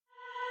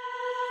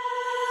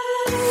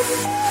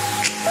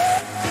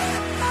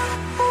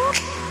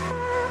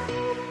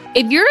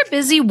If you're a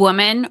busy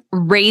woman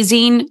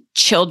raising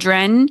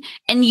children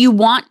and you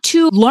want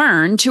to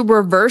learn to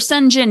reverse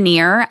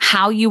engineer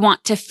how you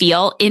want to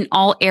feel in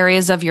all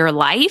areas of your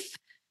life,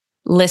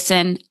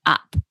 listen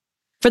up.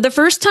 For the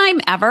first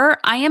time ever,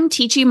 I am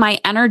teaching my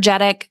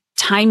energetic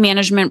time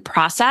management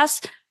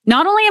process.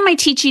 Not only am I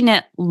teaching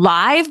it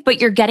live,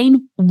 but you're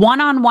getting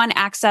one-on-one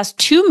access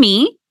to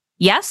me.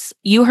 Yes,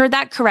 you heard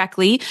that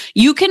correctly.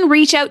 You can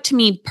reach out to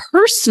me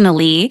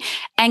personally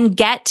and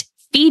get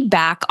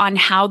feedback on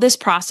how this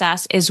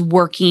process is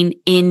working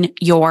in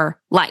your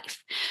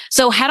life.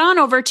 So head on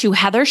over to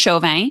Heather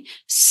Chauvin,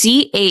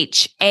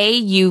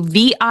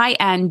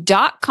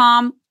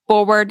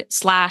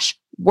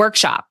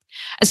 CHAUVIN.com/workshop.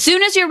 As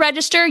soon as you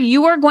register,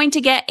 you are going to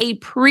get a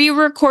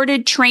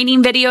pre-recorded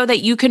training video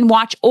that you can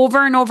watch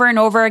over and over and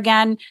over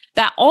again.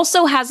 That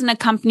also has an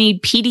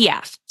accompanied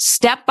PDF,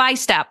 step by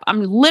step.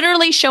 I'm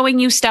literally showing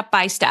you step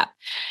by step.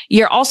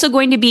 You're also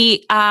going to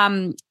be,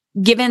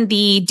 given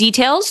the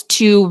details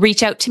to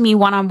reach out to me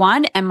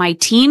one-on-one and my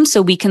team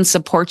so we can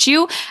support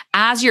you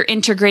as you're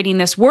integrating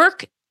this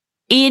work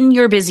in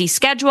your busy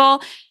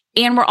schedule.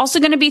 And we're also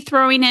going to be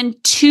throwing in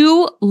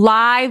 2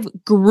 live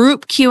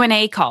group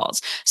Q&A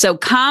calls. So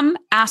come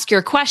ask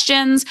your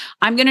questions.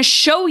 I'm going to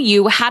show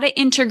you how to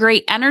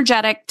integrate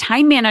energetic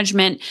time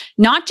management,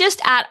 not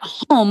just at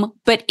home,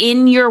 but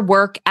in your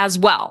work as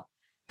well.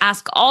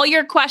 Ask all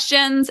your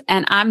questions,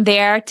 and I'm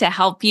there to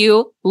help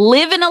you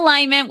live in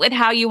alignment with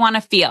how you want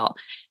to feel.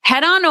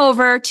 Head on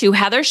over to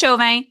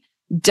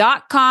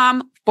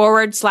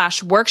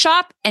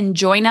heatherchauvin.com/workshop and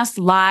join us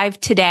live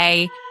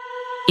today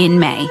in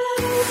May.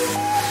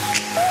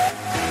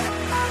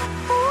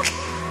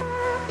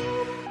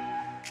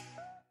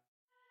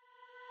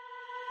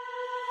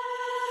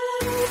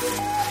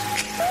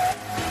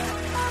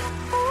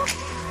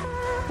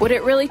 What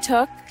it really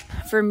took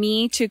for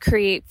me to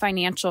create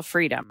financial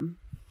freedom.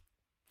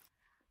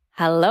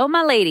 Hello,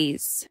 my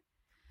ladies.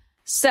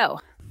 So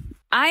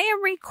I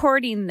am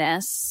recording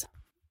this,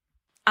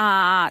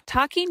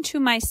 talking to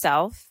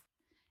myself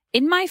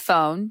in my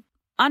phone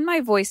on my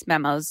voice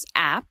memos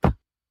app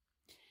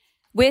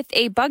with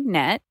a bug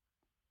net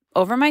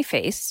over my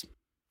face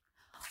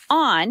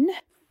on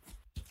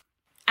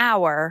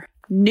our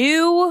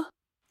new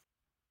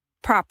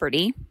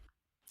property,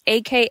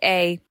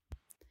 aka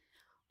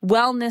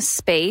wellness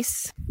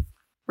space,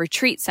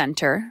 retreat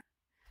center,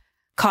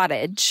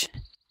 cottage.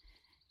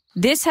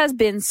 This has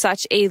been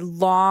such a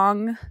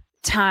long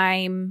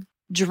time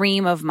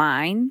dream of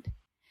mine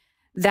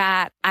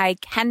that I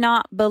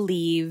cannot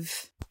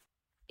believe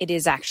it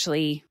is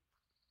actually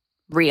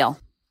real.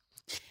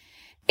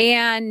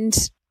 And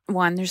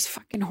one, there's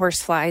fucking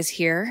horseflies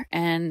here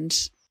and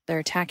they're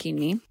attacking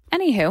me.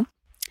 Anywho,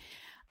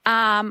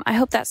 I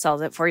hope that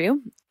sells it for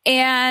you.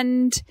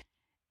 And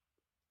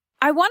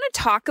I want to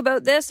talk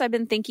about this. I've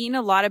been thinking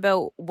a lot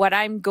about what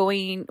I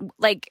wanted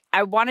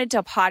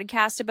to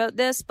podcast about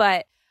this,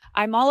 but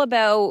I'm all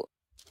about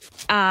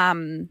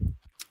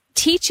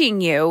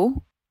teaching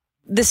you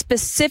the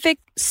specific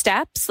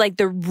steps, like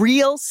the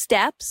real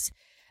steps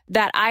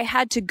that I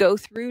had to go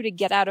through to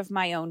get out of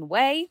my own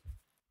way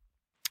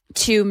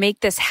to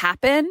make this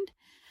happen,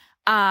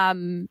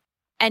 and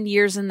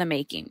years in the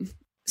making.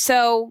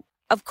 So,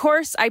 of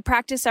course, I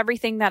practice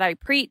everything that I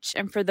preach.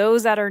 And for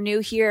those that are new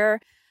here,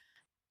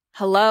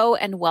 hello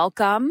and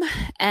welcome.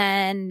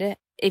 And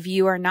if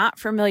you are not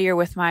familiar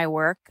with my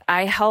work,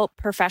 I help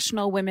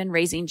professional women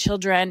raising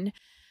children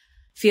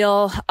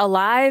feel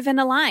alive and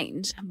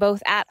aligned,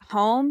 both at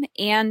home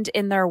and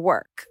in their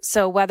work.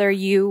 So whether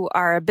you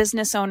are a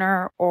business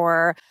owner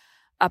or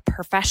a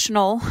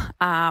professional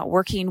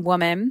working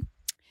woman,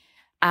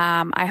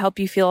 I help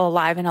you feel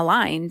alive and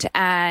aligned.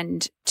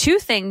 And 2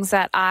 things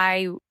that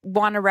I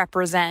want to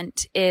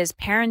represent is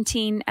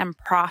parenting and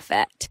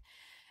profit.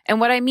 And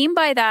what I mean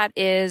by that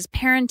is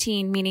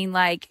parenting, meaning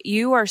like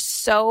you are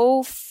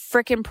so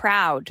freaking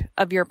proud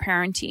of your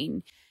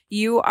parenting.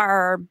 You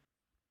are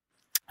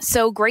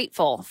so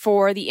grateful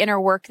for the inner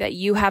work that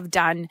you have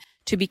done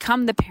to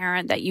become the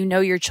parent that you know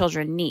your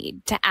children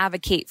need, to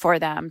advocate for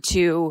them,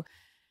 to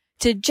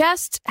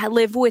just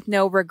live with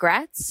no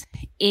regrets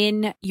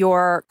in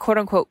your quote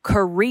unquote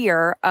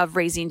career of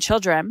raising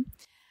children.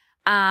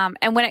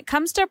 And when it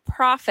comes to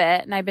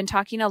profit, and I've been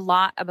talking a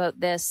lot about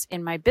this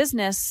in my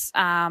business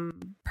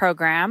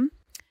program,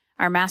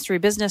 our Mastery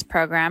Business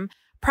program,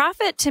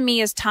 profit to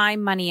me is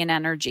time, money, and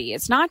energy.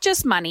 It's not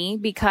just money,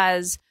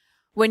 because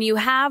when you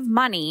have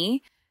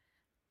money,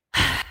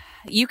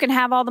 you can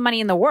have all the money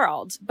in the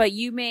world, but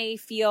you may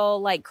feel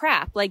like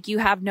crap, like you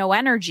have no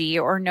energy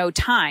or no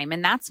time.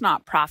 And that's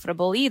not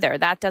profitable either.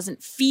 That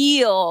doesn't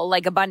feel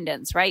like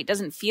abundance, right? It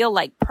doesn't feel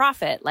like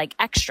profit, like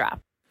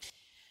extra.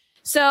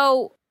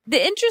 So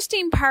the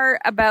interesting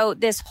part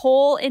about this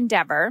whole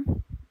endeavor,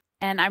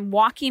 and I'm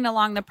walking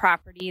along the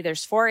property,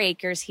 there's 4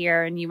 acres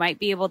here, and you might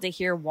be able to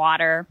hear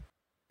water.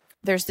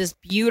 There's this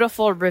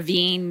beautiful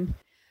ravine.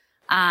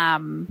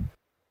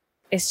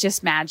 It's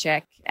just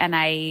magic. And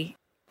I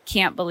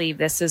can't believe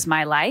this is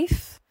my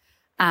life.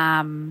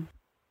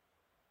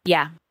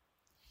 Yeah.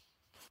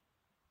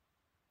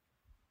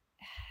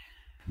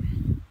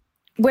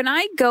 When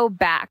I go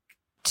back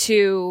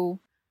to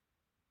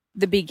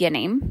the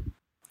beginning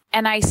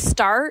and I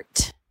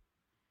start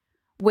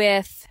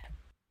with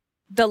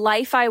the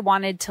life I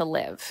wanted to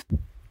live.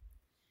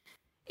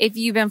 If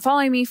you've been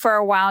following me for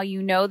a while,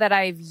 you know that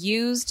I've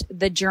used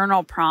the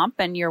journal prompt,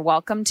 and you're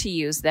welcome to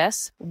use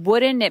this.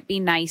 Wouldn't it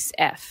be nice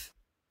if?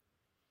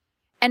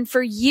 And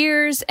for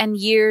years and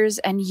years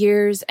and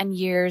years and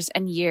years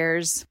and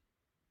years,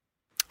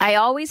 I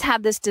always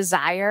had this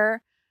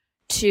desire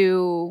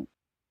to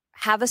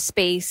have a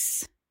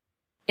space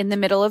in the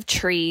middle of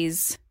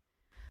trees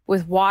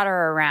with water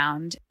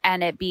around,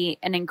 and it be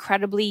an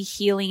incredibly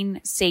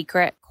healing,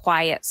 sacred,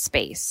 quiet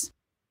space.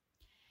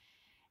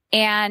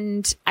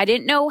 And I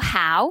didn't know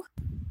how.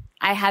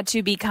 I had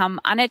to become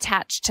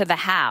unattached to the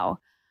how,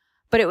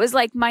 but it was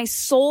like my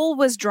soul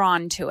was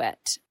drawn to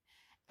it.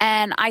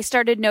 And I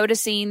started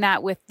noticing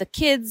that with the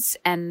kids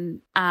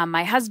and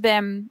my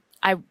husband,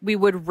 we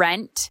would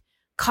rent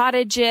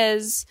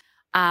cottages.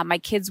 My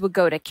kids would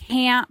go to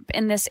camp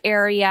in this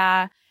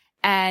area.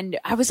 And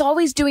I was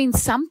always doing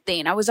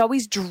something. I was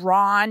always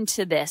drawn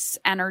to this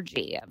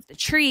energy of the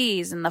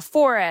trees and the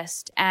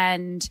forest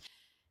and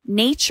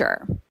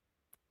nature.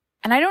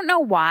 And I don't know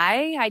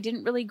why. I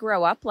didn't really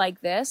grow up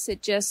like this.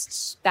 It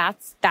just,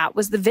 that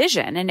was the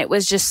vision. And it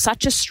was just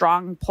such a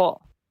strong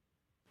pull.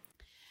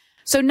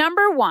 So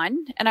number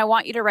one, and I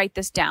want you to write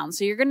this down.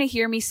 So you're going to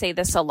hear me say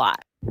this a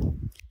lot.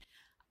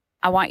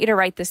 I want you to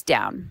write this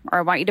down, or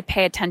I want you to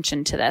pay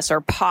attention to this, or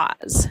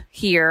pause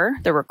here,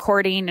 the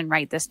recording, and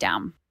write this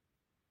down.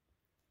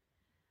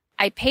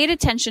 I paid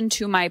attention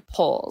to my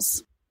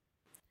pulls.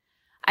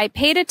 I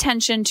paid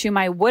attention to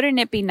my wouldn't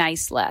it be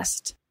nice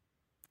list.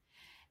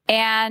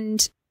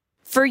 And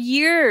for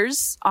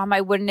years on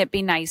my wouldn't it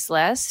be nice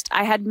list,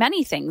 I had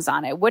many things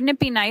on it. Wouldn't it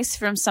be nice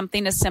from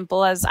something as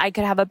simple as I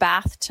could have a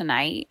bath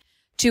tonight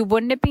to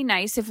wouldn't it be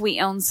nice if we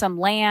owned some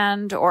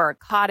land or a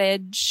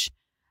cottage,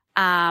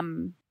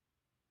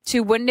 to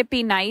wouldn't it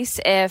be nice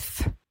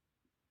if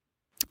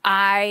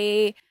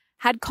I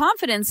had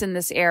confidence in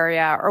this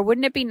area, or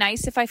wouldn't it be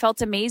nice if I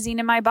felt amazing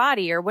in my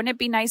body, or wouldn't it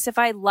be nice if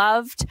I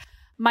loved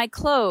my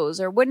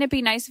clothes, or wouldn't it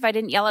be nice if I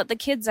didn't yell at the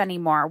kids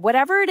anymore?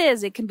 Whatever it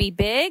is, it can be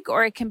big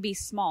or it can be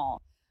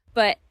small,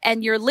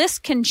 and your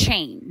list can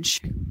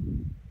change.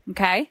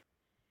 Okay.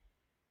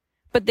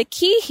 But the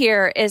key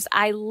here is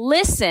I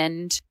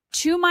listened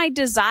to my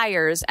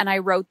desires and I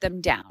wrote them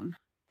down.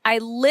 I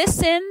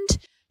listened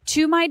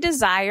to my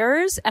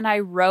desires and I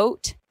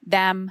wrote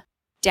them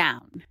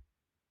down.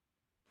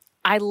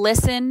 I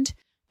listened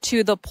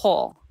to the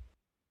pull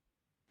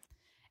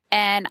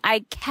and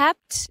I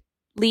kept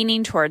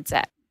leaning towards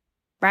it,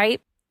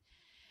 right?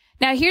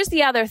 Now, here's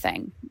the other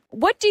thing.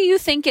 What do you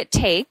think it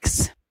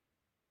takes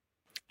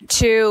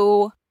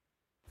to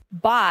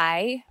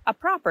buy a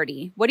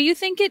property? What do you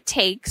think it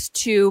takes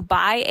to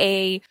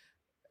buy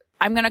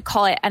I'm going to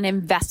call it an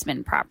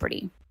investment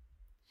property?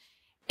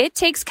 It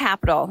takes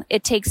capital.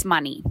 It takes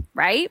money,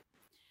 right?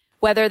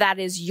 Whether that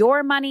is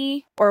your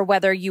money or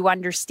whether you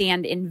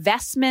understand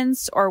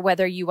investments or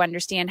whether you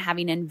understand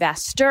having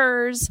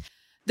investors,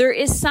 there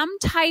is some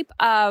type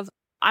of,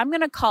 I'm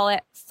going to call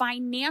it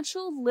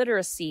financial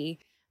literacy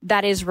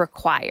that is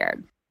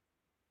required.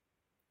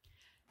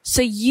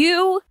 So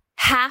you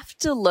have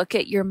to look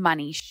at your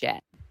money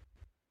shit.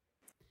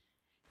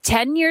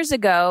 10 years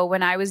ago,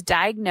 when I was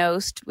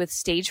diagnosed with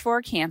stage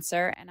 4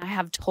 cancer, and I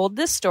have told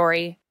this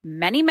story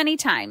many, many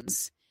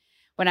times,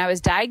 when I was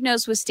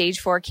diagnosed with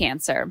stage 4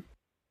 cancer,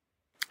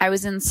 I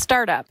was in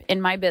startup in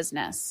my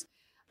business.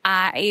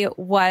 I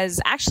was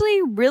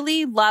actually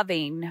really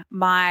loving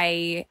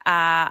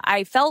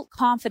I felt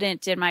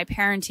confident in my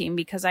parenting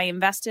because I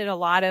invested a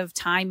lot of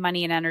time,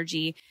 money, and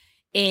energy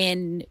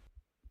in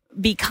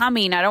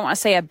becoming, I don't want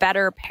to say a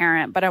better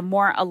parent, but a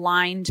more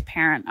aligned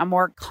parent, a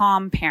more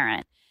calm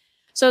parent.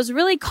 So I was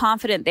really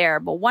confident there.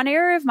 But one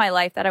area of my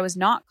life that I was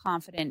not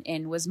confident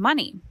in was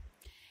money.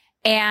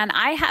 And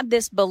I had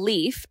this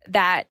belief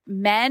that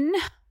men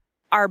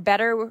are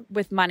better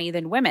with money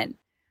than women.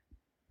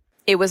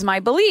 It was my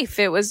belief.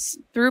 It was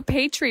through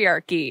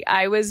patriarchy.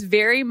 I was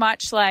very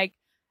much like,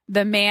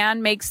 the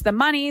man makes the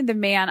money, the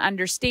man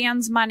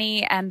understands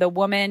money, and the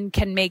woman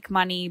can make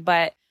money,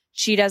 but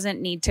she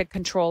doesn't need to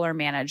control or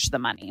manage the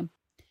money.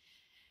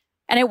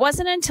 And it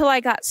wasn't until I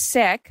got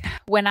sick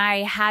when I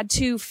had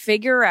to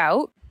figure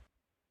out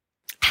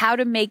how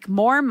to make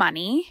more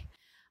money,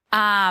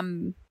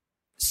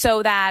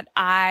 so that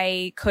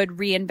I could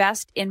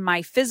reinvest in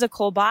my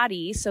physical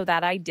body so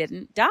that I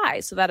didn't die,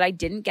 so that I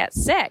didn't get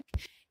sick.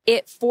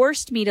 It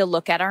forced me to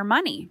look at our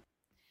money.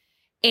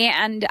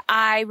 And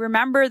I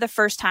remember the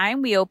first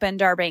time we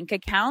opened our bank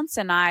accounts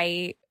and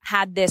I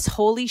had this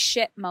holy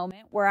shit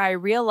moment where I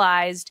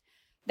realized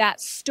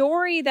that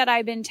story that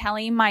I've been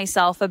telling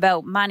myself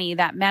about money,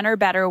 that men are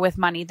better with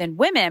money than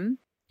women,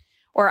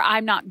 or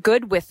I'm not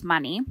good with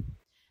money,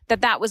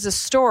 that was a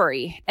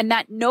story and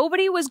that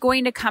nobody was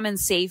going to come and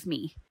save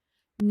me.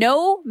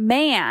 No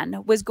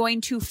man was going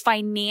to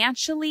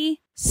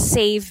financially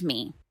save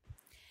me.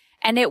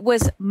 And it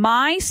was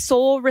my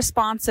sole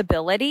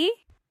responsibility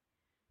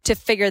to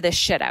figure this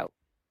shit out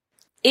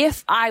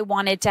if I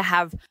wanted to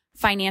have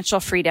financial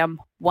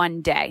freedom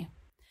one day.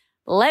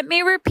 Let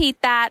me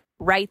repeat that,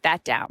 write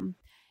that down.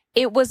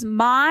 It was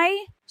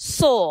my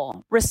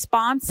sole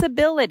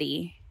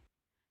responsibility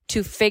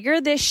to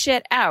figure this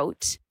shit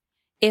out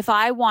if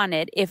I,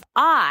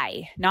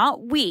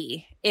 not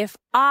we, if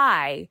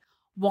I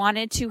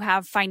wanted to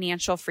have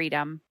financial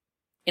freedom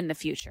in the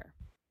future.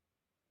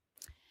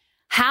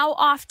 How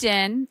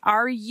often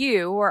are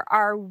you or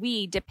are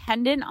we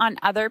dependent on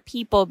other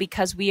people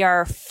because we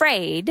are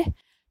afraid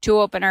to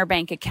open our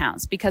bank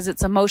accounts because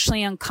it's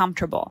emotionally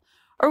uncomfortable?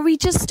 Or we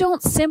just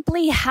don't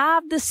simply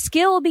have the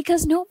skill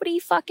because nobody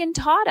fucking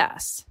taught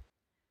us.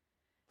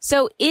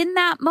 So in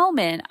that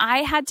moment,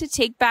 I had to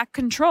take back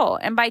control.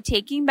 And by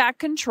taking back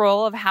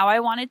control of how I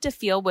wanted to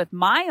feel with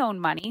my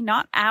own money,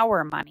 not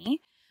our money,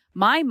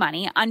 my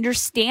money,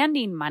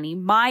 understanding money,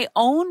 my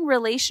own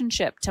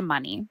relationship to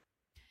money,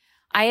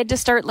 I had to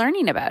start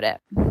learning about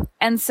it.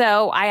 And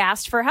so I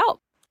asked for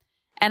help.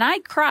 And I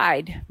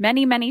cried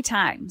many, many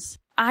times.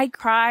 I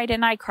cried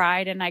and I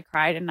cried and I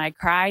cried and I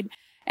cried.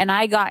 And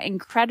I got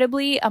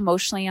incredibly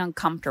emotionally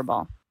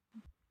uncomfortable.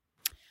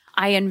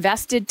 I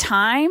invested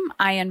time,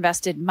 I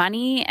invested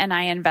money, and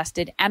I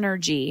invested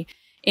energy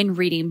in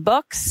reading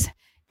books,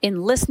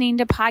 in listening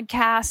to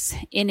podcasts,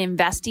 in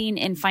investing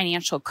in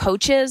financial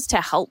coaches to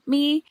help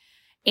me.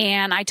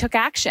 And I took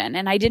action,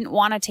 and I didn't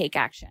want to take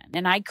action.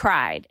 And I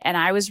cried, and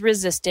I was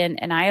resistant,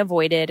 and I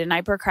avoided, and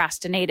I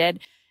procrastinated,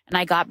 and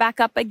I got back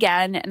up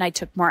again, and I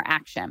took more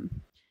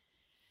action.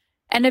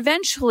 And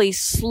eventually,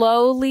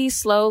 slowly,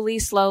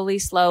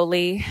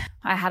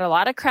 I had a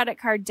lot of credit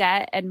card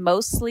debt, and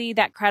mostly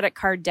that credit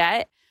card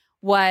debt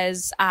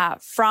was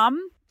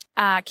from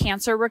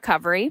cancer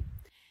recovery.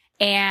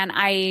 And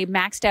I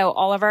maxed out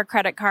all of our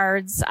credit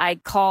cards. I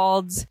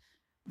called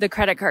the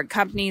credit card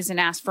companies and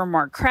asked for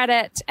more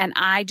credit, and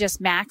I just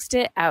maxed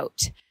it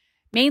out,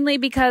 mainly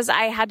because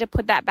I had to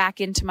put that back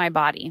into my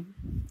body.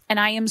 And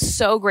I am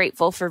so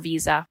grateful for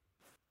Visa.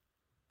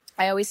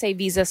 I always say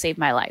Visa saved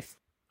my life.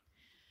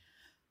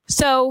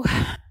 So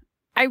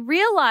I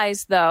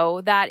realized,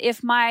 though, that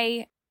if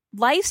my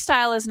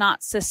lifestyle is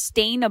not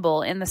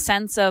sustainable in the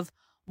sense of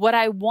what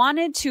I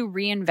wanted to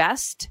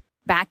reinvest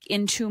back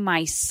into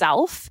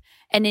myself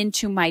and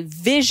into my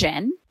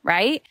vision,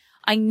 right?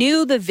 I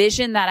knew the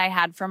vision that I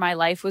had for my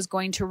life was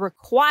going to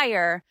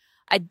require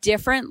a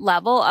different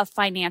level of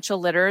financial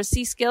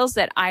literacy skills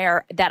that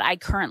I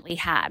currently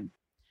had.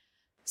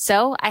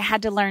 So I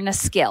had to learn a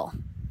skill.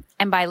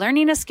 And by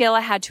learning a skill,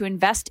 I had to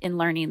invest in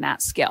learning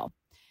that skill.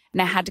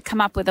 And I had to come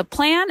up with a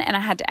plan, and I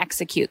had to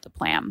execute the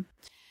plan.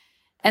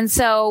 And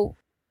so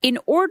in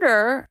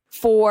order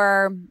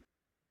for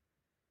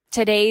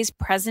today's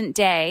present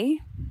day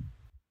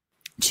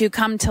to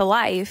come to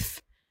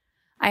life,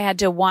 I had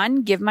to,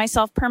 1, give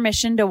myself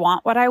permission to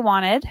want what I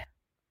wanted,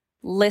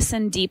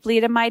 listen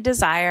deeply to my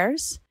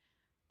desires.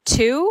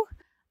 2,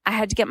 I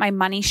had to get my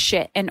money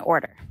shit in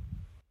order.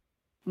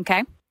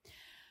 Okay?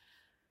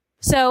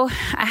 So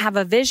I have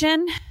a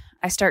vision.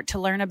 I start to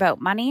learn about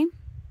money.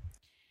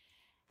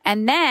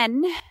 And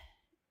then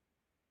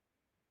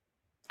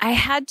I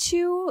had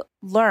to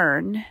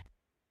learn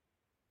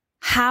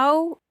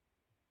how,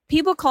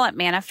 people call it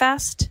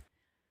manifest,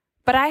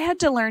 but I had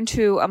to learn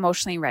to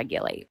emotionally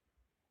regulate.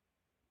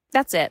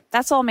 That's it.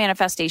 That's all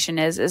manifestation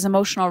is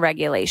emotional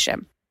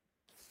regulation.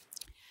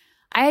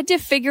 I had to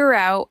figure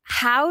out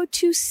how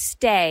to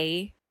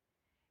stay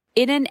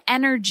in an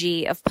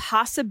energy of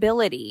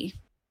possibility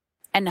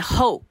and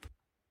hope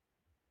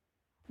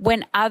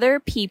when other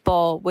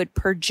people would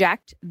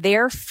project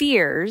their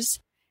fears,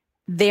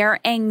 their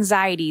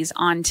anxieties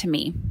onto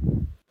me.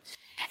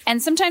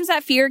 And sometimes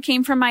that fear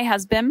came from my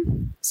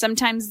husband.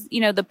 Sometimes,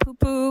 the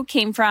poo-poo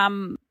came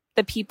from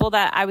the people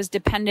that I was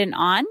dependent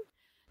on,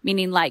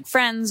 meaning like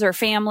friends or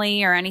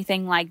family or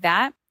anything like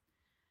that.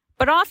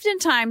 But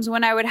oftentimes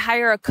when I would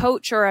hire a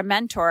coach or a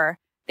mentor,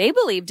 they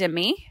believed in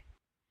me.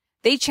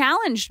 They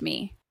challenged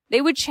me.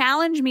 They would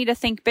challenge me to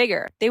think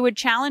bigger. They would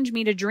challenge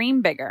me to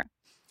dream bigger.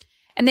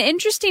 And the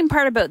interesting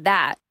part about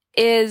that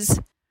is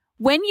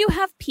when you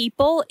have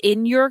people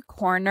in your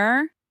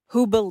corner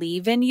who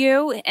believe in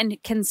you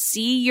and can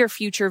see your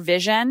future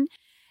vision,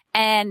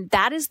 and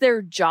that is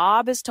their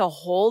job, is to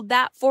hold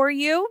that for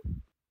you,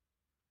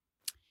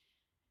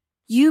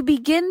 you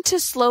begin to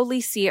slowly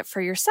see it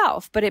for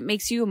yourself, but it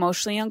makes you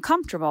emotionally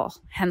uncomfortable.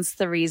 Hence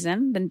the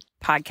reason the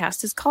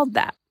podcast is called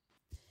that.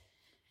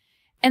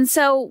 And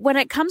so when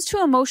it comes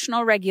to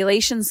emotional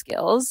regulation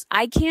skills,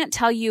 I can't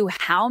tell you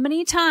how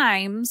many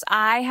times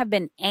I have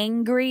been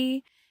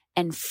angry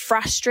and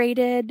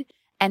frustrated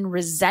and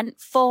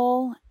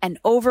resentful and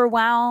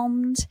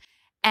overwhelmed,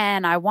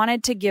 and I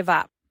wanted to give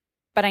up,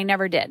 but I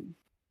never did.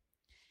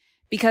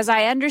 Because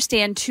I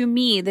understand, to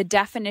me, the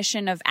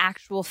definition of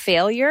actual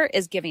failure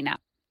is giving up.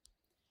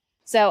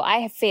 So I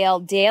have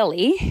failed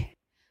daily,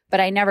 but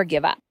I never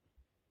give up.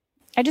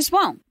 I just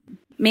won't,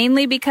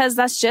 mainly because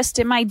that's just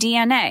in my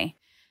DNA.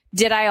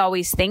 Did I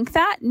always think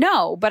that?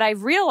 No, but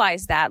I've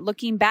realized that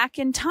looking back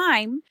in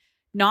time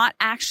not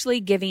actually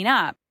giving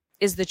up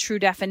is the true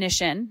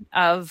definition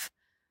of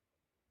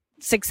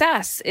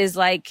success, is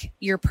like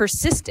you're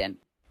persistent.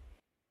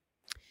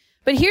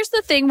 But here's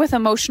the thing with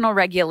emotional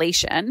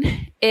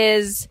regulation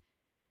is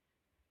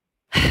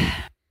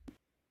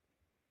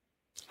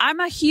I'm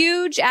a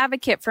huge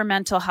advocate for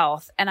mental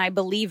health and I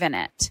believe in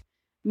it.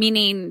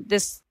 Meaning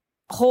this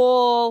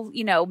whole,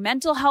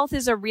 mental health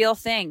is a real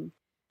thing.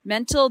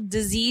 Mental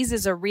disease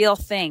is a real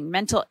thing.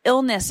 Mental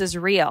illness is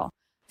real.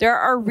 There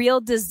are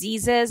real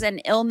diseases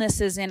and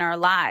illnesses in our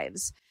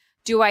lives.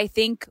 Do I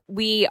think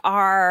we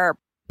are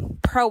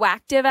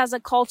proactive as a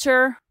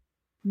culture?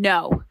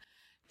 No.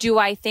 Do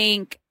I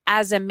think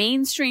as a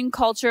mainstream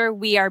culture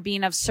we are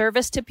being of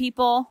service to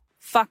people?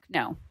 Fuck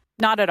no.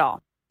 Not at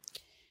all.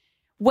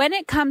 When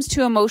it comes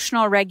to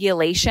emotional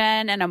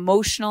regulation and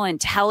emotional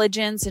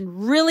intelligence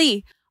and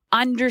really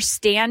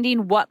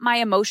understanding what my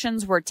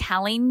emotions were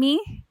telling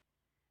me,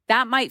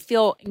 that might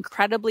feel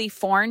incredibly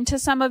foreign to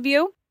some of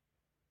you.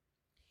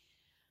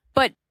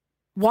 But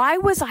why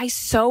was I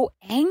so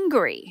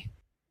angry?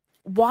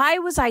 Why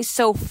was I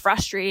so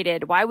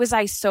frustrated? Why was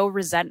I so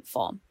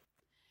resentful?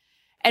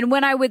 And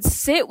when I would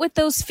sit with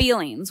those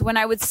feelings, when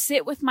I would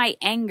sit with my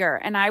anger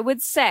and I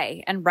would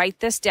say, and write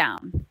this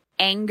down,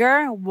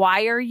 anger,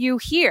 why are you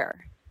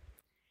here?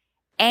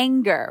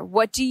 Anger,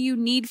 what do you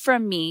need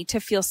from me to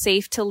feel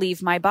safe to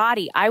leave my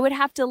body? I would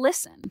have to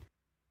listen.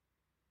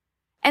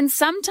 And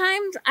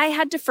sometimes I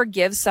had to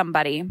forgive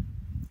somebody.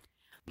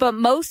 But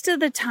most of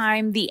the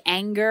time, the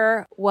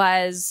anger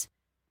was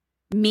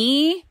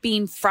me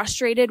being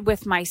frustrated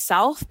with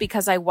myself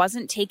because I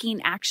wasn't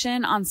taking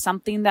action on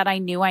something that I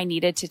knew I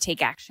needed to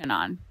take action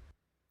on.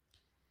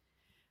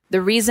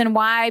 The reason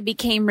why I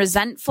became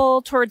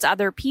resentful towards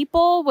other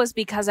people was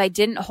because I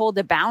didn't hold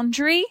a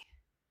boundary.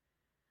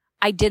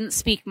 I didn't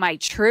speak my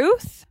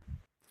truth,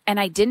 and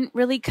I didn't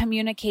really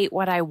communicate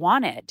what I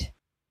wanted.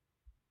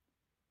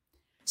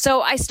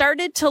 So I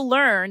started to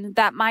learn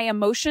that my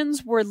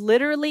emotions were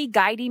literally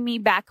guiding me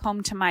back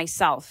home to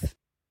myself.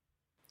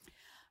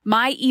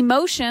 My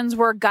emotions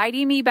were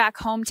guiding me back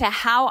home to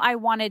how I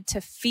wanted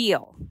to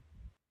feel.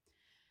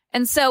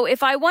 And so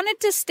if I wanted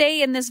to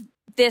stay in this,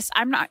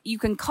 you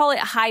can call it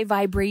high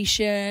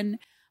vibration,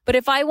 but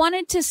if I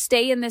wanted to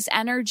stay in this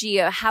energy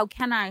of how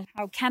can I,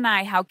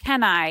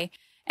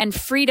 and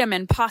freedom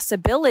and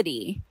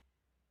possibility,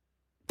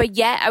 but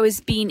yet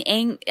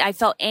I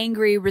felt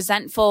angry,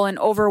 resentful, and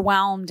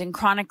overwhelmed and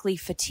chronically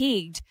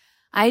fatigued,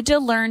 I had to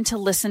learn to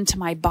listen to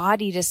my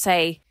body to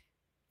say,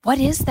 what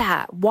is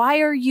that? Why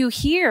are you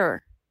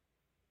here?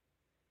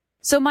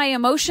 So my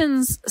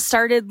emotions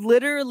started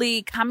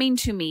literally coming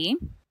to me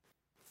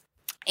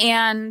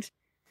and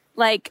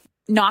like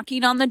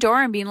knocking on the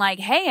door and being like,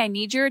 hey, I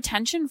need your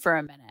attention for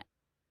a minute.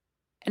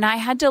 And I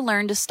had to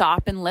learn to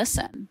stop and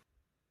listen.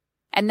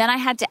 And then I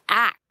had to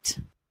act.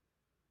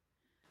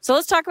 So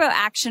let's talk about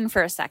action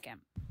for a second.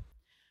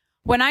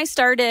 When I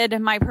started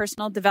my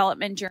personal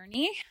development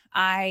journey,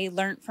 I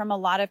learned from a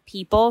lot of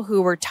people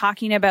who were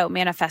talking about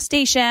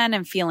manifestation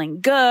and feeling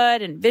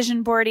good and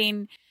vision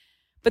boarding,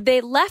 but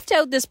they left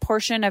out this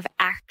portion of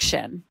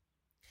action.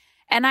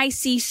 And I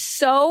see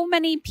so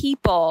many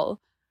people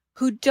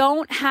who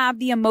don't have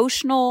the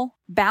emotional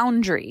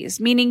boundaries,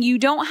 meaning you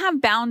don't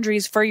have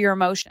boundaries for your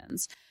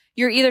emotions.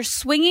 You're either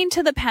swinging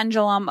to the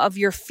pendulum of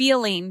you're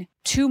feeling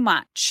too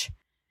much,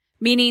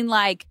 meaning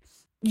like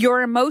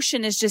your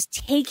emotion is just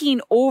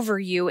taking over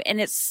you and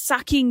it's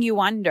sucking you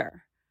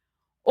under.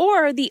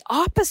 Or the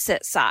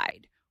opposite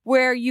side,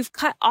 where you've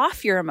cut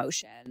off your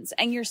emotions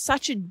and you're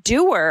such a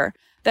doer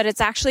that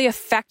it's actually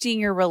affecting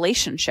your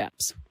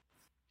relationships.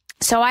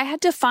 So I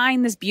had to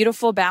find this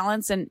beautiful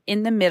balance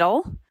in the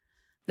middle,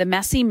 the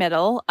messy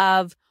middle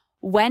of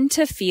when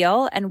to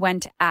feel and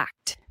when to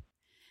act.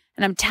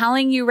 And I'm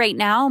telling you right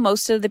now,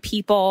 most of the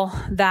people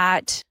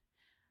that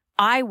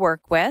I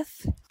work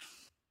with,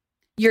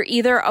 you're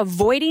either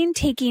avoiding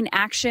taking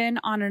action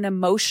on an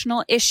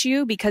emotional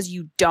issue because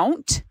you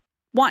don't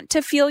want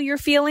to feel your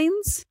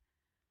feelings,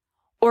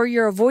 or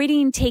you're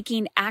avoiding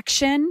taking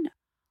action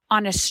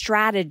on a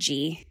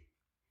strategy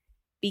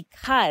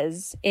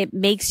because it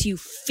makes you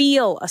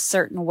feel a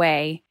certain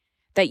way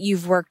that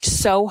you've worked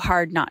so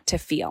hard not to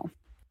feel.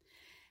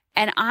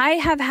 And I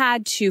have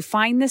had to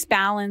find this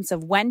balance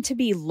of when to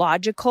be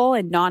logical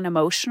and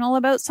non-emotional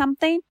about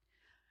something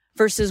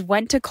versus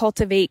when to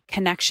cultivate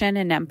connection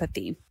and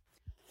empathy.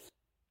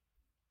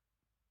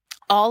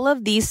 All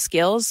of these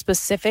skills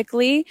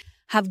specifically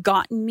have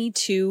gotten me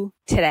to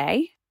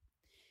today.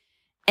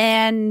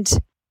 And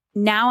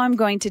now I'm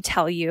going to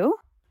tell you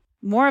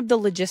more of the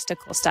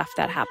logistical stuff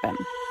that happened.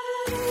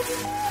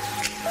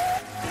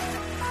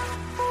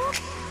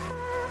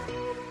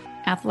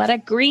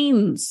 Athletic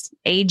Greens,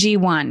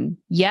 AG1.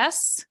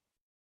 Yes,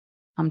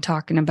 I'm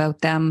talking about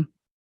them.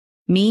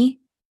 Me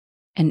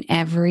and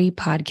every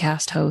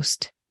podcast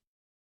host.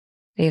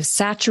 They have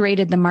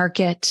saturated the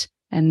market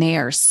and they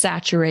are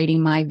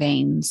saturating my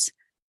veins.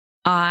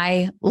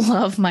 I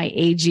love my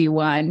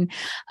AG1.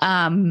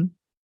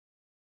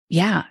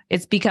 Yeah,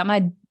 it's become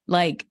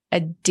a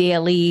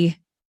daily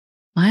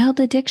mild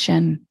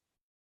addiction.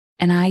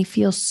 And I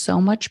feel so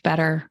much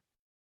better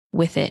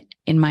with it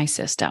in my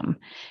system.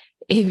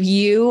 If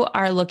you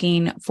are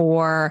looking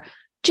for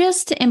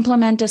just to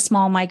implement a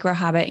small micro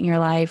habit in your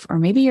life, or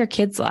maybe your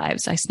kids'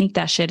 lives, I sneak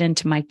that shit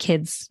into my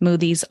kids'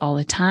 smoothies all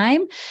the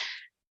time.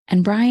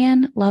 And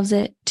Brian loves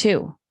it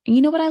too. And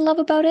you know what I love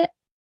about it?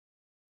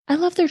 I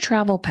love their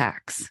travel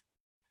packs.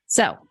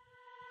 So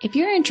if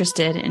you're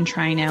interested in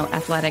trying out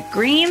Athletic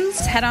Greens,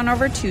 head on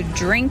over to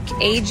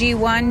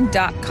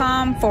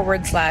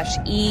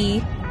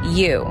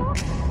drinkag1.com/EU.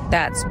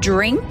 That's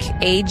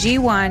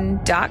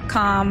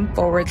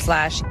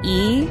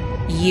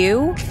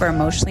drinkag1.com/EU for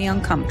emotionally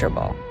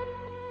uncomfortable.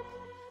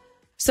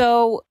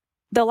 So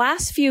the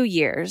last few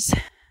years,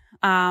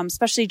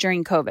 especially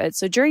during COVID.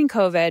 So during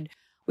COVID,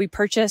 we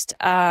purchased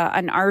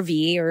an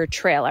RV or a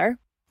trailer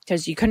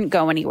because you couldn't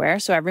go anywhere.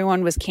 So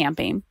everyone was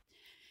camping.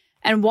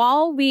 And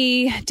while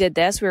we did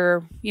this, we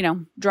were,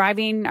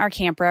 driving our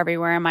camper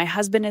everywhere. And my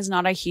husband is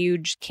not a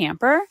huge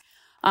camper.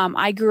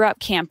 I grew up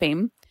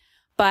camping,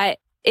 but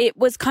it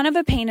was kind of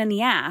a pain in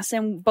the ass.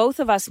 And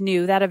both of us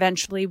knew that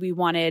eventually we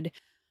wanted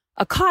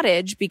a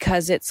cottage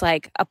because it's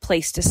like a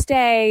place to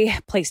stay,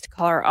 a place to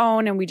call our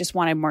own, and we just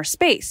wanted more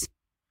space.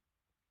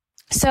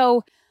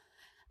 So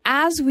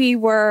as we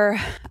were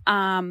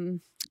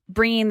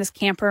bringing this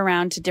camper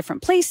around to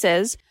different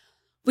places,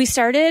 we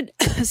started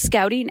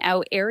scouting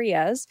out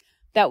areas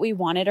that we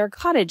wanted our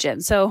cottage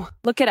in. So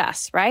look at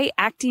us, right?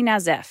 Acting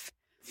as if.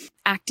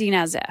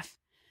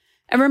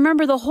 And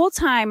remember, the whole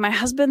time, my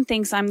husband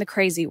thinks I'm the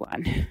crazy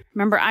one.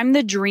 Remember, I'm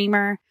the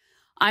dreamer.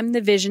 I'm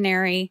the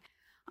visionary.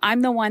 I'm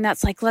the one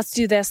that's like, let's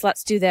do this.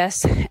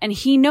 And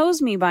he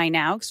knows me by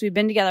now, because we've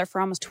been together for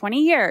almost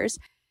 20 years.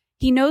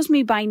 He knows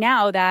me by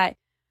now that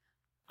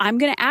I'm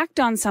going to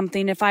act on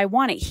something if I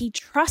want it. He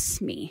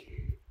trusts me.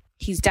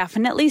 He's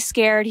definitely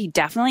scared. He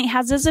definitely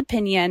has his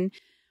opinion,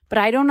 but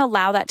I don't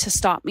allow that to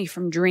stop me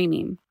from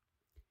dreaming.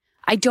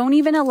 I don't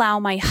even allow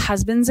my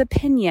husband's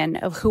opinion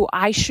of who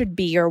I should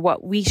be or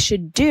what we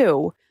should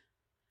do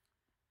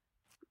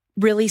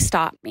really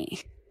stop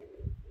me.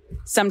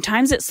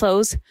 Sometimes it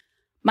slows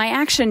my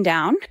action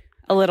down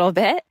a little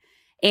bit,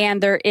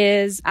 and there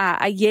is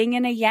a yin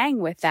and a yang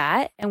with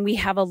that, and we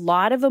have a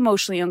lot of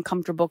emotionally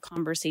uncomfortable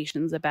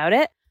conversations about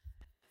it,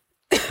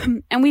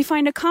 and we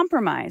find a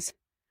compromise.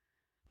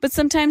 But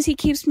sometimes he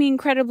keeps me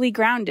incredibly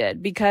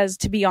grounded because,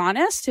 to be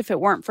honest, if it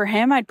weren't for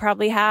him, I'd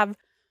probably have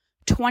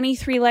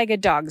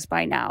 23-legged dogs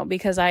by now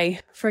because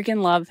I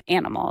freaking love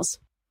animals.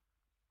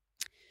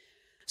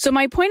 So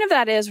my point of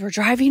that is we're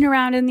driving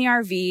around in the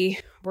RV,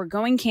 we're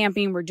going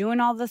camping, we're doing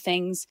all the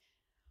things.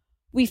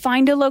 We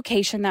find a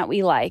location that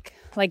we like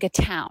a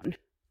town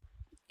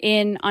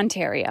in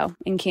Ontario,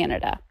 in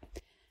Canada.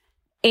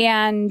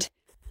 And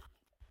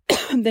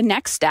the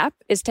next step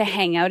is to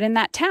hang out in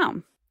that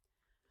town.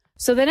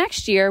 So the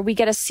next year, we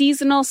get a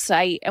seasonal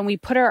site and we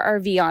put our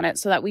RV on it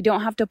so that we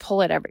don't have to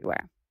pull it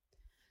everywhere.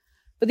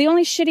 But the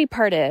only shitty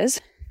part is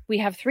we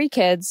have 3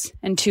 kids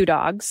and 2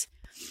 dogs,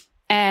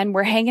 and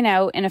we're hanging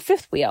out in a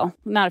fifth wheel.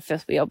 Not a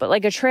fifth wheel, but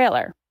like a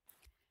trailer.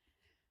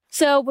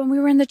 So when we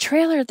were in the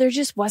trailer, there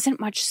just wasn't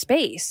much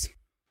space.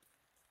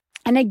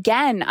 And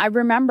again, I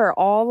remember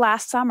all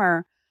last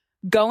summer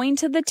going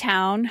to the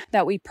town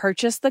that we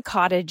purchased the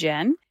cottage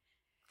in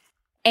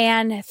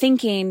and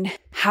thinking,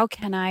 how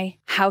can I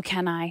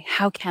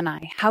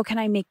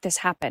make this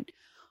happen?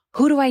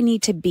 Who do I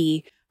need to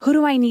be? Who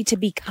do I need to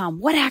become?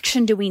 What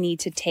action do we need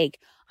to take?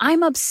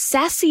 I'm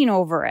obsessing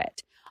over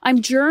it. I'm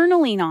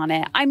journaling on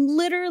it. I'm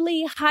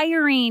literally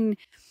hiring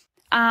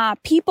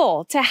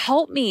people to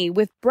help me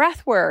with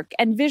breath work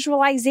and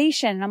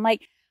visualization. I'm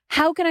like,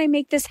 how can I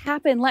make this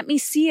happen? Let me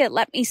see it.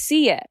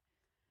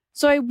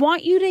 So I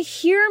want you to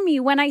hear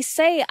me when I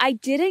say I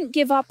didn't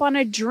give up on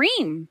a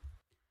dream.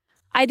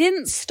 I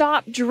didn't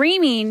stop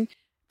dreaming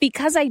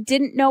because I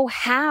didn't know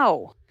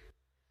how.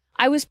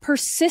 I was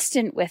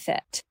persistent with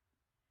it.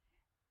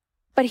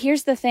 But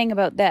here's the thing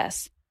about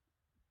this.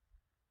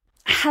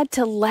 I had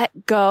to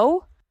let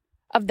go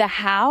of the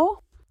how,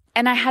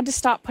 and I had to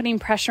stop putting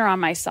pressure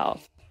on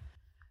myself.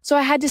 So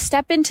I had to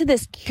step into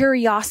this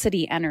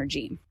curiosity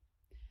energy.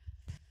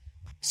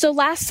 So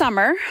last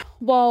summer,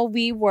 while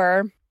we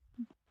were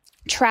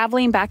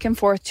traveling back and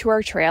forth to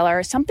our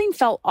trailer, something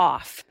felt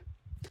off.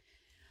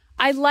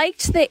 I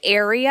liked the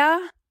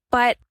area,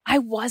 but I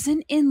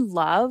wasn't in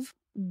love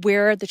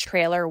where the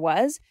trailer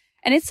was.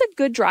 And it's a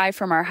good drive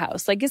from our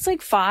house. It's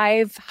like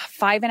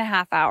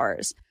 5.5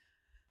 hours.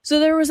 So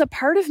there was a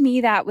part of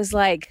me that was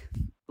like,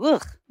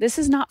 ugh, this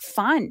is not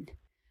fun.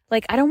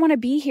 I don't want to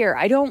be here.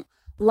 I don't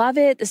love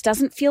it. This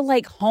doesn't feel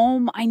like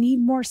home. I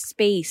need more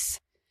space.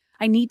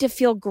 I need to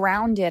feel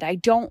grounded. I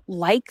don't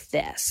like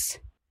this.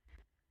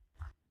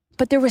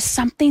 But there was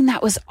something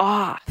that was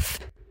off.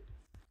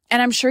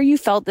 And I'm sure you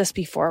felt this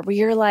before where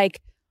you're like,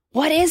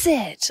 what is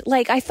it?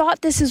 I thought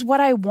this is what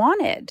I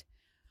wanted.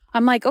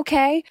 I'm like,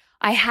 okay,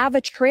 I have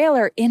a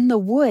trailer in the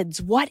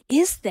woods. What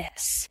is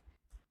this?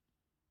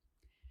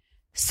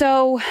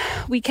 So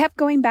we kept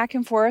going back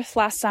and forth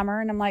last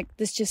summer, and I'm like,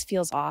 this just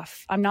feels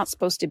off. I'm not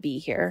supposed to be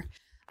here.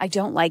 I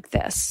don't like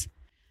this.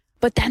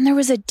 But then there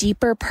was a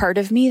deeper part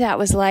of me that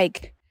was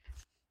like,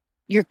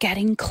 you're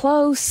getting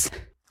close.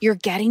 You're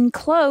getting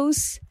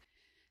close.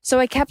 So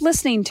I kept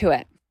listening to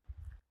it.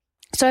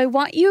 So I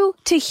want you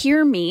to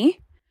hear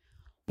me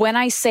when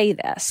I say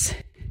this.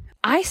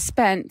 I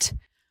spent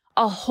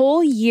a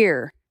whole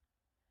year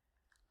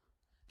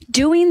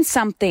doing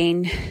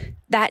something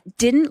that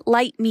didn't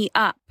light me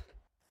up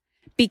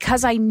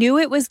because I knew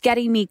it was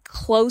getting me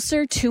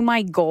closer to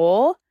my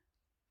goal.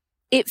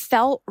 It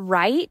felt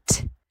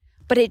right,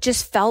 but it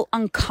just felt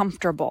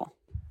uncomfortable.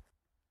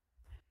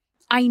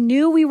 I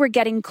knew we were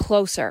getting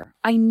closer.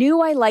 I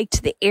knew I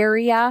liked the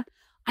area.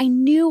 I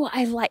knew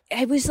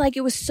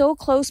it was so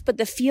close, but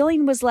the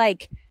feeling was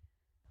like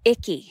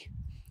icky.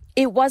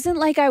 It wasn't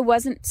like I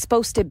wasn't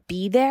supposed to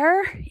be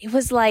there. It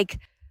was like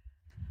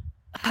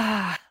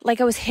I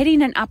was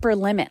hitting an upper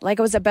limit, like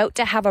I was about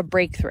to have a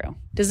breakthrough.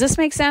 Does this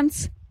make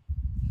sense?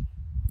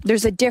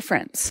 There's a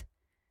difference.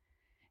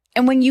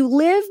 And when you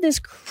live this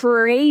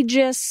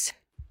courageous,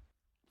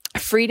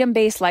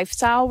 freedom-based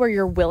lifestyle where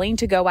you're willing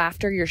to go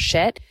after your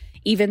shit,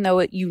 even though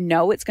you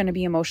know it's going to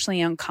be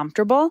emotionally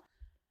uncomfortable,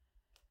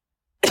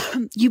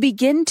 you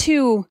begin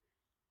to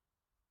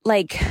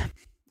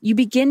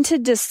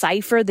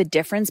decipher the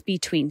difference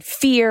between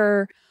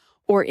fear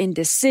or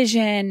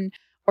indecision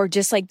or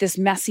just like this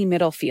messy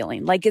middle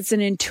feeling. Like it's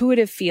an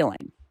intuitive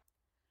feeling.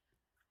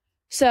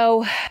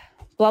 So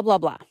blah, blah,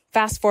 blah.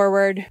 Fast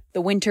forward,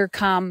 the winter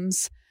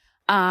comes.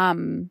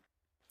 Also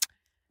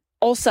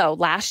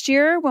last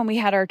year when we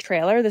had our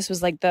trailer, this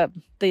was like the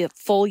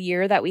full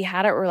year that we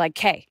had it. We're like,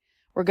 okay,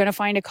 we're going to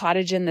find a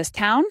cottage in this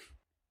town.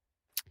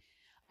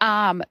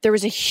 There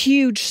was a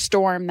huge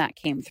storm that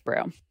came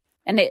through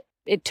and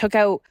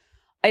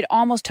it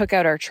almost took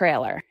out our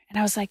trailer. And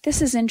I was like,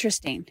 this is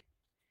interesting.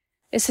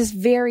 This is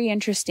very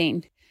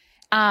interesting.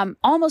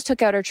 Almost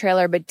took out our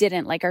trailer, but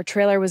didn't. Like our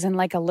trailer was in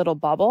like a little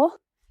bubble.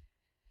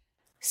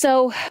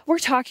 So we're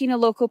talking to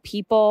local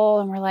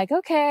people and we're like,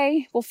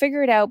 okay, we'll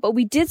figure it out. But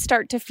we did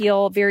start to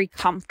feel very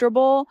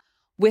comfortable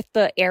with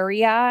the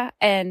area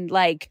and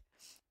like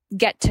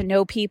get to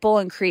know people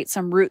and create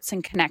some roots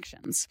and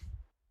connections.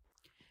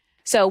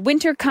 So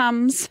winter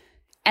comes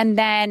and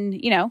then,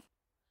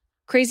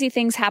 crazy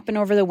things happen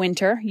over the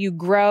winter. You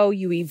grow,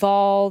 you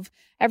evolve.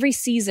 Every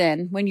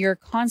season, when you're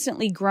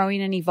constantly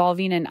growing and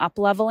evolving and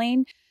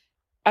up-leveling,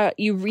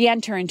 you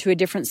re-enter into a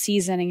different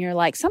season and you're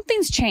like,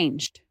 something's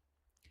changed.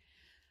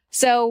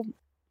 So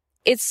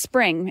it's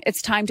spring.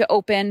 It's time to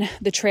open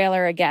the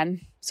trailer again.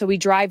 So we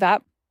drive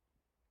up.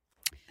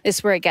 This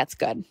is where it gets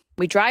good.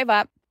 We drive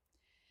up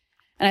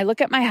and I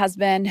look at my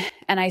husband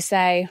and I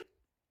say,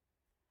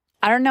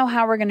 I don't know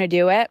how we're going to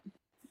do it,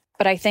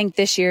 but I think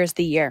this year is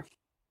the year.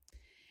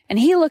 And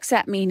he looks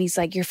at me and he's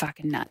like, you're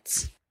fucking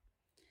nuts.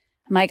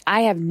 I'm like,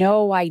 I have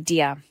no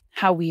idea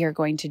how we are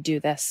going to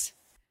do this,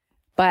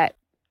 but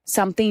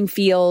something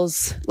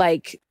feels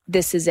like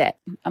this is it.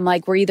 I'm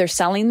like, we're either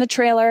selling the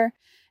trailer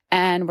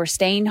and we're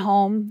staying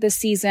home this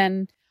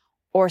season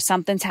or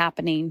something's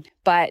happening,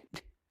 but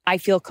I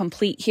feel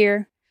complete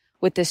here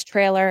with this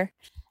trailer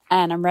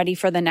and I'm ready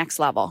for the next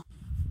level.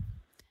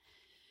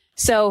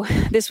 So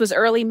this was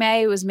early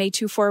May. It was May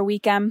 2-4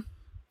 weekend.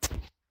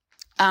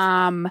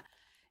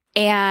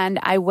 And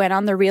I went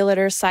on the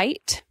realtor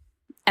site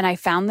and I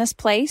found this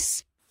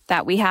place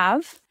that we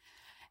have.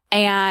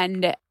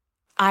 And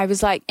I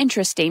was like,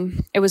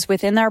 interesting. It was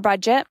within our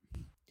budget.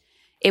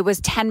 It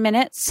was 10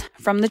 minutes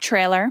from the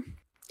trailer.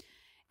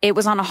 It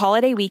was on a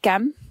holiday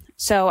weekend.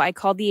 So I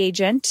called the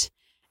agent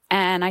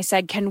and I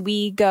said, can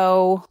we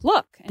go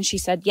look? And she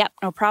said, yep,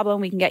 no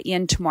problem. We can get you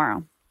in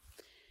tomorrow.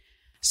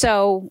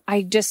 So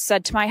I just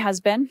said to my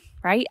husband,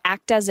 right?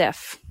 Act as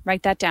if.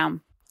 Write that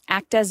down.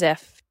 Act as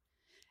if.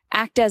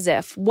 Act as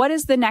if. What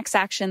is the next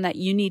action that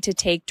you need to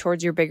take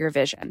towards your bigger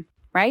vision,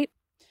 right?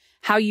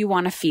 How you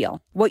want to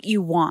feel, what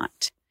you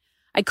want.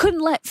 I couldn't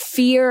let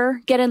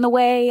fear get in the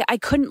way. I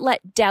couldn't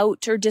let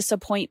doubt or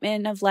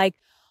disappointment of like,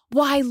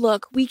 why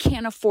look, we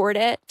can't afford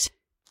it.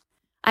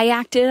 I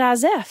acted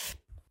as if,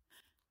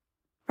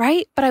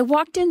 right? But I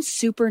walked in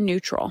super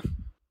neutral.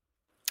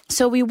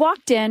 So we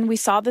walked in, we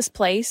saw this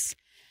place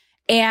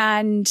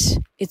and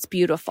it's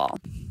beautiful,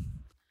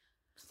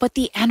 but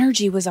the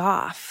energy was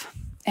off.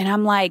 And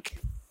I'm like,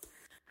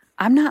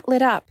 I'm not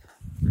lit up.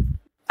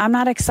 I'm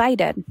not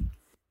excited.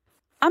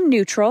 I'm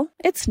neutral.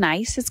 It's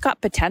nice. It's got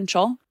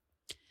potential.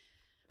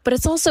 But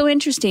it's also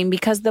interesting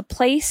because the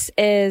place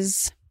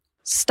is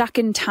stuck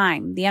in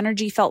time. The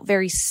energy felt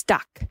very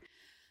stuck.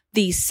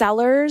 The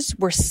sellers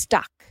were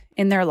stuck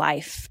in their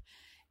life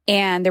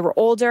and they were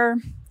older,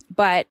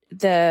 but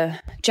the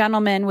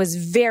gentleman was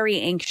very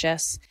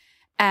anxious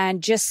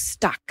and just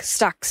stuck.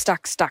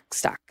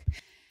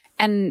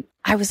 And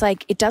I was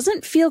like, it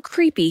doesn't feel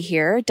creepy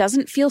here. It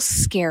doesn't feel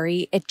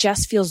scary. It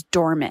just feels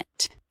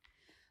dormant.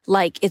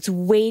 Like it's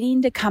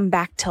waiting to come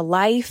back to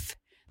life.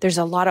 There's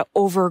a lot of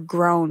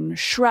overgrown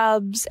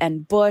shrubs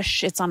and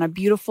bush. It's on a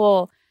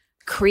beautiful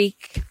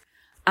creek.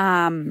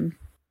 And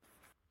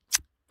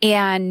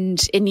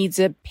it needs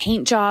a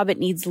paint job. It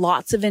needs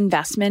lots of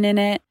investment in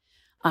it.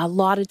 a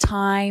lot of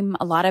time,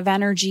 a lot of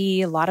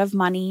energy, a lot of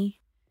money.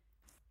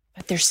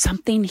 But there's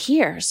something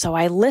here. So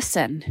I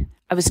listened.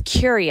 I was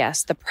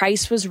curious. The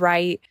price was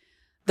right.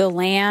 The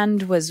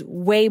land was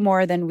way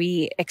more than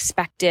we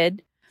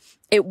expected.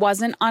 It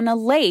wasn't on a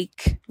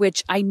lake,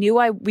 which I knew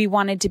we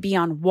wanted to be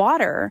on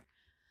water,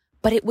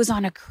 but it was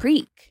on a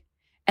creek.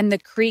 And the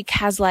creek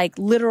has like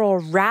literal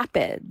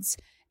rapids,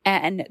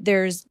 and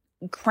there's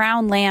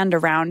crown land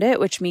around it,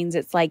 which means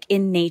it's like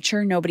in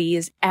nature. Nobody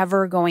is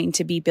ever going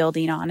to be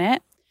building on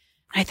it.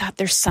 I thought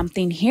there's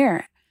something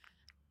here.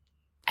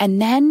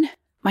 And then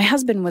my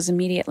husband was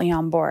immediately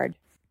on board.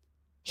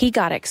 He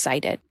got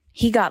excited.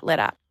 He got lit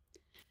up.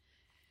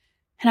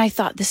 And I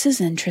thought, this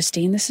is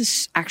interesting. This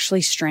is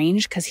actually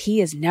strange because he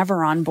is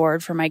never on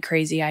board for my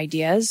crazy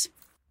ideas.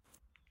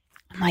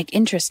 I'm like,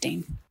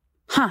 interesting.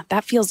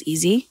 That feels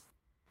easy.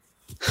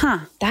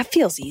 That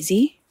feels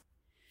easy.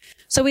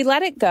 So we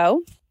let it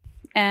go.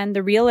 And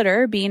the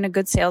realtor, being a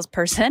good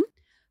salesperson,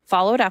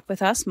 followed up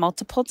with us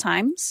multiple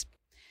times.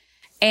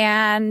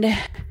 And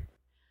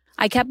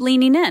I kept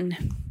leaning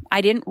in. I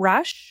didn't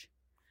rush.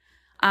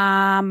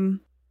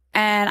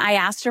 And I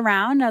asked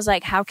around. I was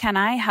like, how can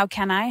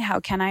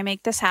I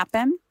make this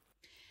happen?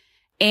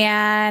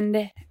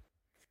 And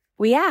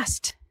we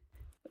asked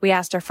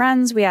our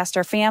friends, we asked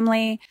our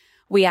family,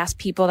 we asked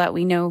people that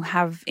we know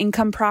have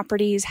income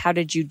properties. How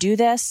did you do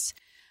this?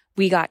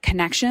 We got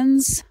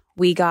connections.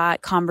 We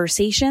got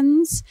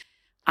conversations.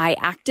 I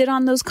acted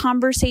on those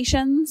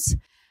conversations.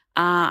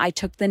 I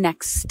took the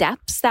next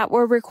steps that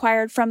were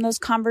required from those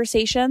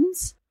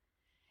conversations,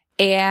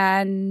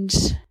 and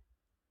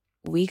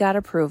we got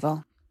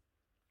approval.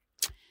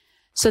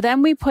 So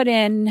then we put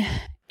in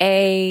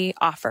a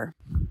offer,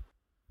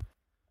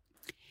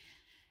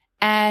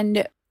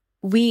 and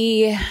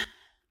we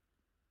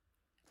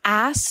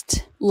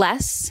asked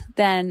less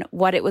than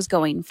what it was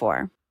going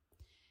for,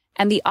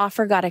 and the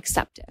offer got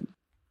accepted.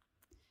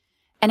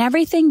 And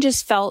everything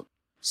just felt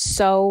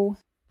so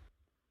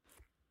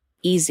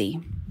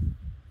easy.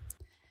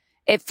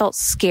 It felt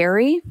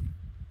scary.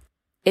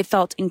 It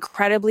felt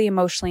incredibly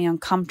emotionally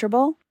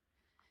uncomfortable.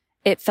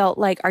 It felt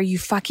like, are you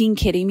fucking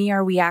kidding me?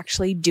 Are we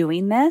actually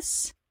doing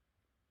this?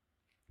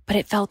 But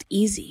it felt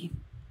easy.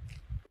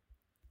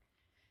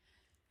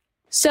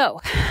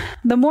 So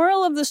the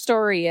moral of the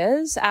story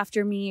is,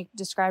 after me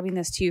describing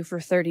this to you for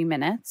 30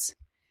 minutes,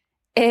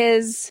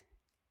 is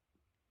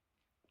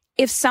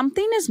if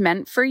something is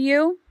meant for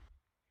you,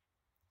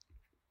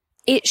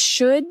 it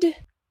should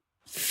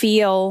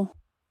feel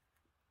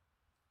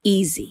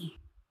easy.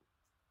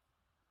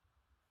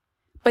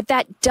 But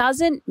that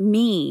doesn't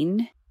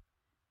mean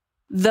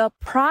the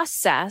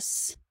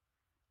process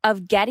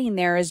of getting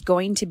there is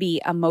going to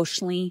be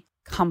emotionally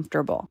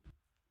comfortable.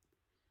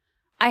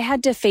 I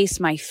had to face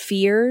my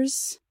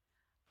fears.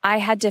 I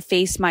had to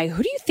face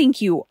who do you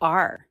think you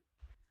are?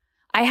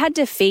 I had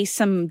to face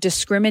some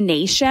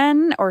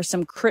discrimination or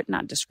some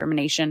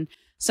criticism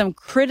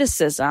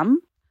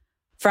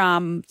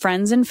from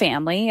friends and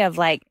family of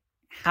like,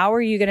 how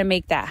are you going to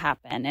make that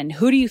happen? And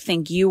who do you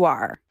think you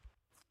are?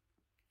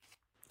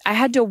 I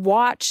had to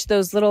watch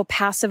those little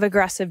passive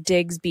aggressive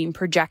digs being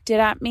projected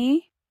at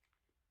me.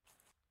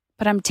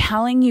 But I'm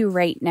telling you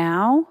right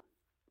now,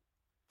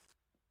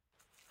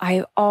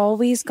 I've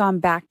always gone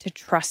back to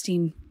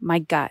trusting my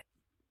gut.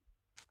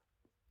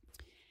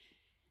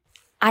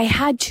 I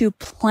had to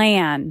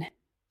plan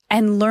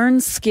and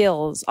learn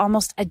skills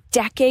almost a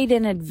decade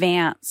in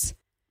advance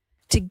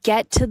to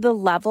get to the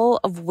level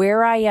of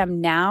where I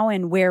am now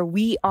and where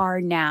we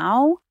are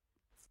now,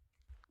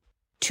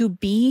 to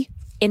be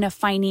in a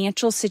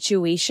financial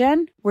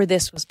situation where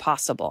this was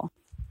possible.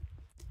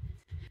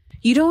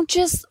 You don't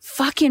just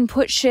fucking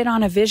put shit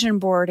on a vision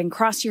board and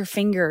cross your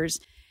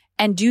fingers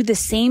and do the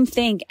same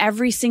thing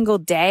every single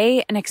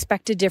day and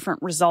expect a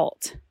different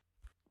result.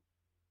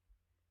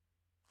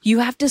 You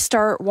have to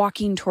start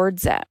walking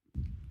towards it.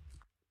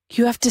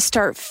 You have to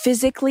start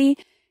physically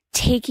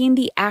taking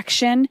the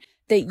action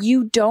that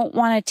you don't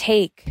want to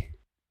take,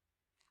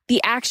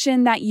 the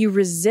action that you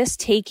resist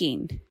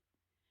taking.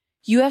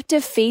 You have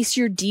to face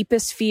your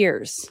deepest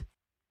fears.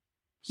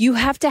 You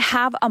have to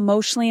have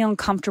emotionally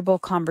uncomfortable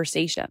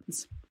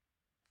conversations.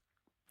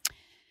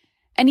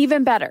 And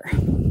even better,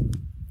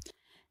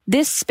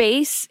 this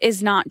space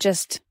is not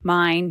just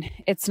mine.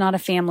 It's not a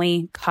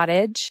family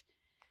cottage.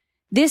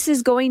 This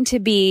is going to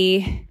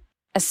be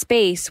a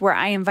space where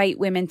I invite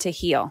women to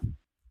heal,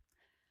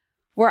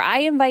 where I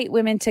invite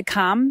women to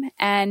come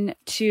and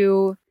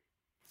to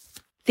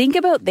think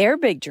about their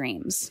big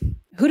dreams.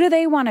 Who do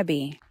they want to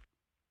be?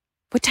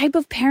 What type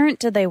of parent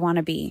do they want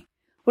to be?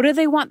 What do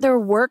they want their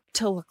work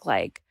to look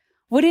like?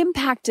 What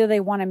impact do they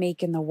want to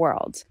make in the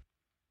world?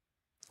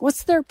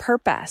 What's their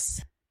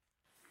purpose?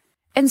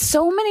 And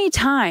so many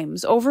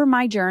times over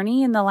my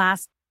journey in the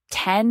last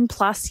 10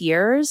 plus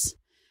years,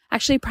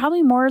 actually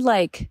probably more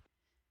like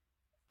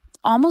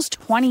almost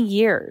 20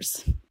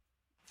 years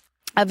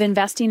of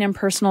investing in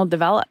personal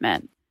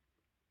development,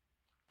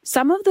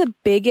 some of the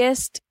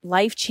biggest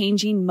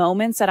life-changing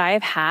moments that I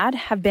have had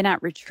have been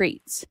at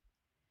retreats.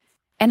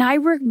 And I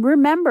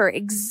remember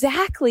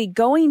exactly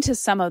going to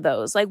some of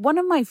those, like one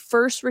of my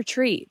first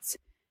retreats.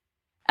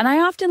 And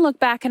I often look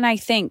back and I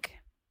think,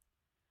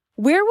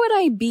 where would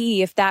I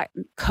be if that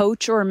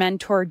coach or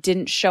mentor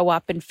didn't show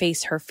up and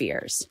face her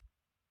fears?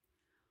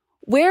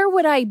 Where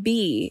would I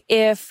be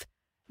if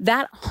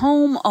that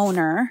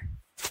homeowner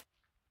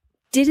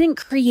didn't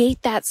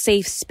create that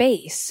safe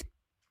space?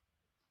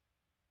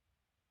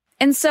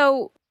 And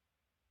so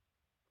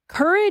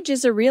courage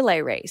is a relay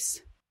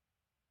race.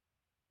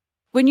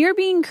 When you're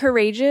being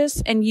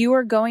courageous and you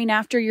are going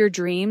after your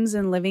dreams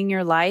and living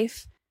your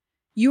life,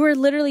 you are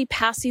literally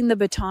passing the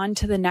baton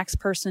to the next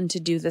person to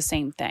do the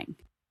same thing.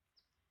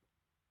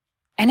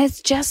 And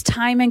it's just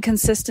time and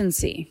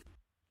consistency.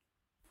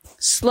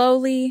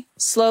 Slowly,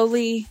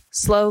 slowly,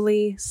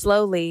 slowly,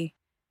 slowly.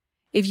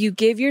 If you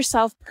give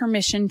yourself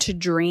permission to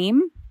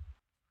dream,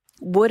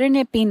 wouldn't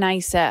it be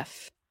nice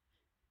if?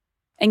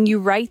 And you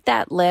write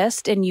that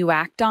list and you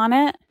act on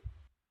it,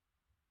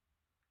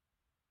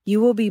 you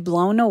will be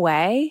blown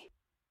away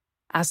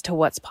as to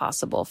what's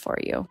possible for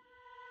you.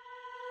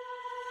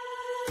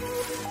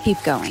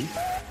 Keep going.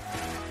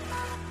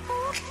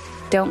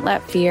 Don't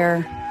let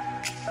fear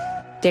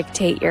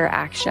dictate your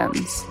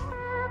actions.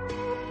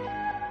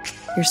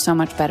 You're so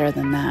much better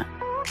than that.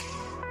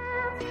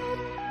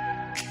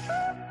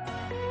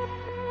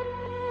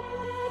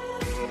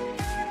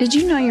 Did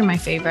you know you're my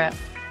favorite?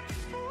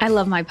 I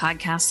love my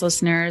podcast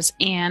listeners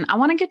and I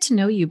want to get to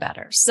know you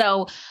better.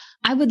 So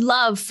I would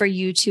love for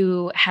you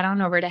to head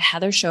on over to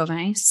Heather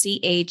Chauvin,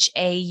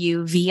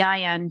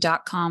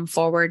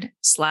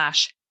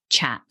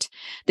 CHAUVIN.com/chat.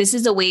 This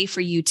is a way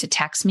for you to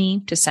text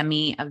me, to send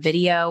me a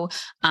video,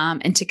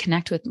 and to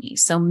connect with me.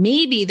 So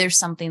maybe there's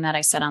something that I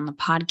said on the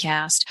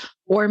podcast,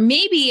 or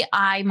maybe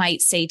I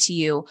might say to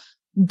you,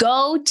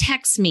 go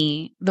text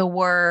me the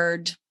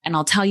word, and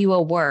I'll tell you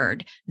a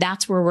word.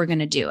 That's where we're going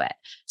to do it.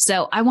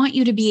 So I want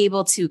you to be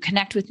able to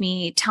connect with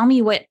me. Tell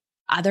me what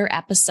other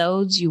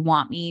episodes you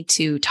want me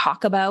to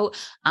talk about,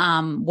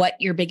 what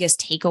your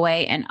biggest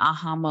takeaway and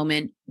aha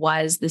moment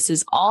was. This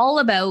is all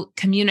about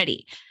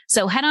community.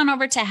 So head on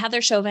over to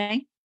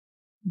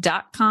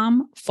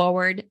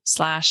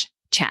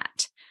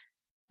heatherchauvin.com/chat.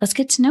 Let's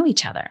get to know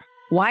each other.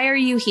 Why are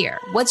you here?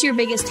 What's your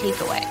biggest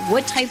takeaway?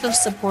 What type of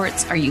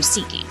supports are you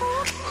seeking?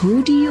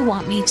 Who do you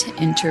want me to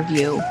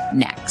interview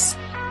next?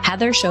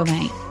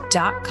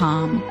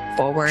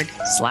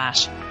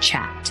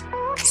 heatherchauvin.com/chat.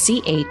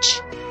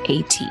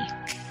 CHAT.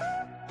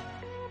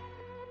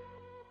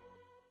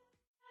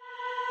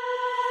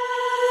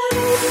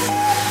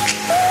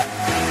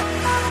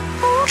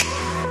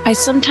 I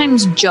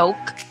sometimes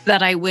joke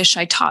that I wish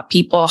I taught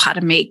people how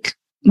to make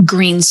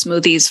green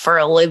smoothies for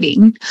a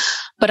living,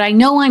 but I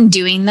know I'm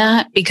doing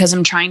that because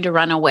I'm trying to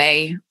run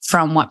away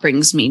from what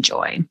brings me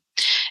joy.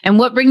 And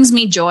what brings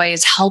me joy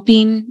is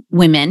helping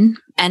women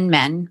and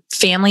men,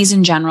 families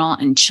in general,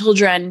 and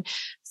children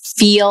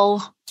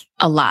feel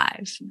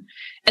alive.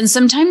 And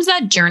sometimes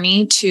that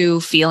journey to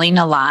feeling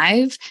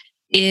alive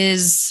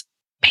is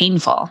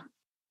painful.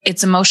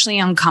 It's emotionally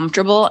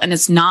uncomfortable and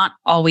it's not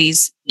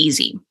always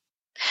easy.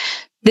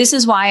 This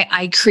is why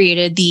I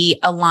created the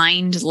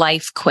Aligned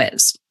Life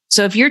Quiz.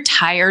 So if you're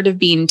tired of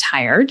being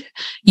tired,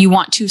 you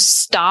want to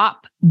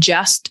stop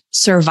just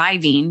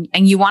surviving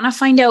and you want to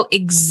find out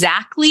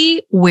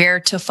exactly where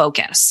to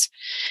focus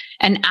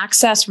and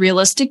access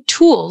realistic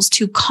tools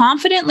to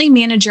confidently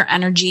manage your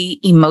energy,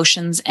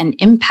 emotions, and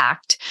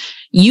impact,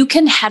 you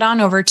can head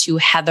on over to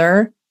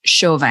Heather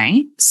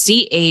Chauvin,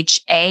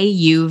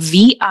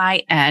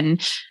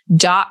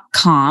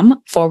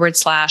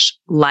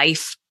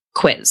 CHAUVIN.com/life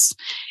quiz.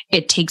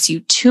 It takes you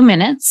 2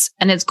 minutes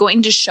and it's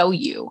going to show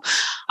you,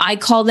 I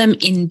call them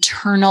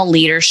internal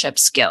leadership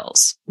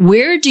skills.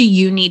 Where do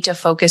you need to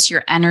focus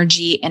your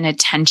energy and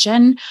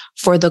attention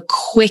for the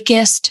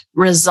quickest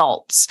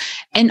results?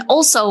 And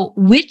also,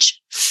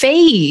 which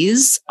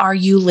phase are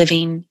you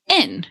living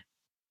in?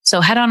 So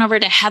head on over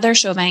to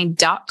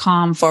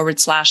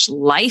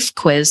heatherchauvin.com/life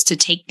quiz to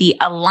take the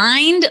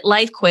Aligned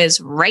Life Quiz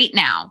right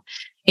now.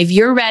 If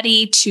you're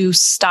ready to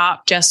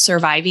stop just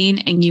surviving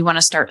and you want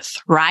to start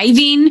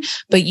thriving,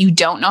 but you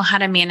don't know how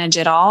to manage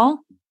it all,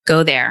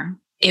 go there.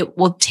 It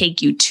will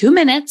take you 2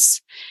 minutes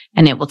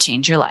and it will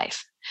change your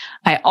life.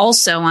 I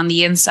also on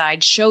the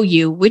inside show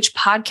you which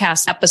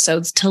podcast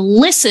episodes to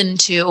listen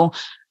to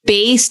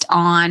based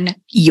on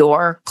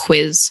your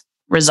quiz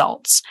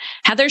results.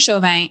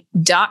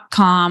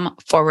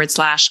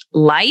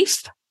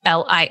 heatherchauvin.com/life,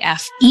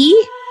 LIFE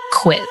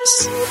quiz.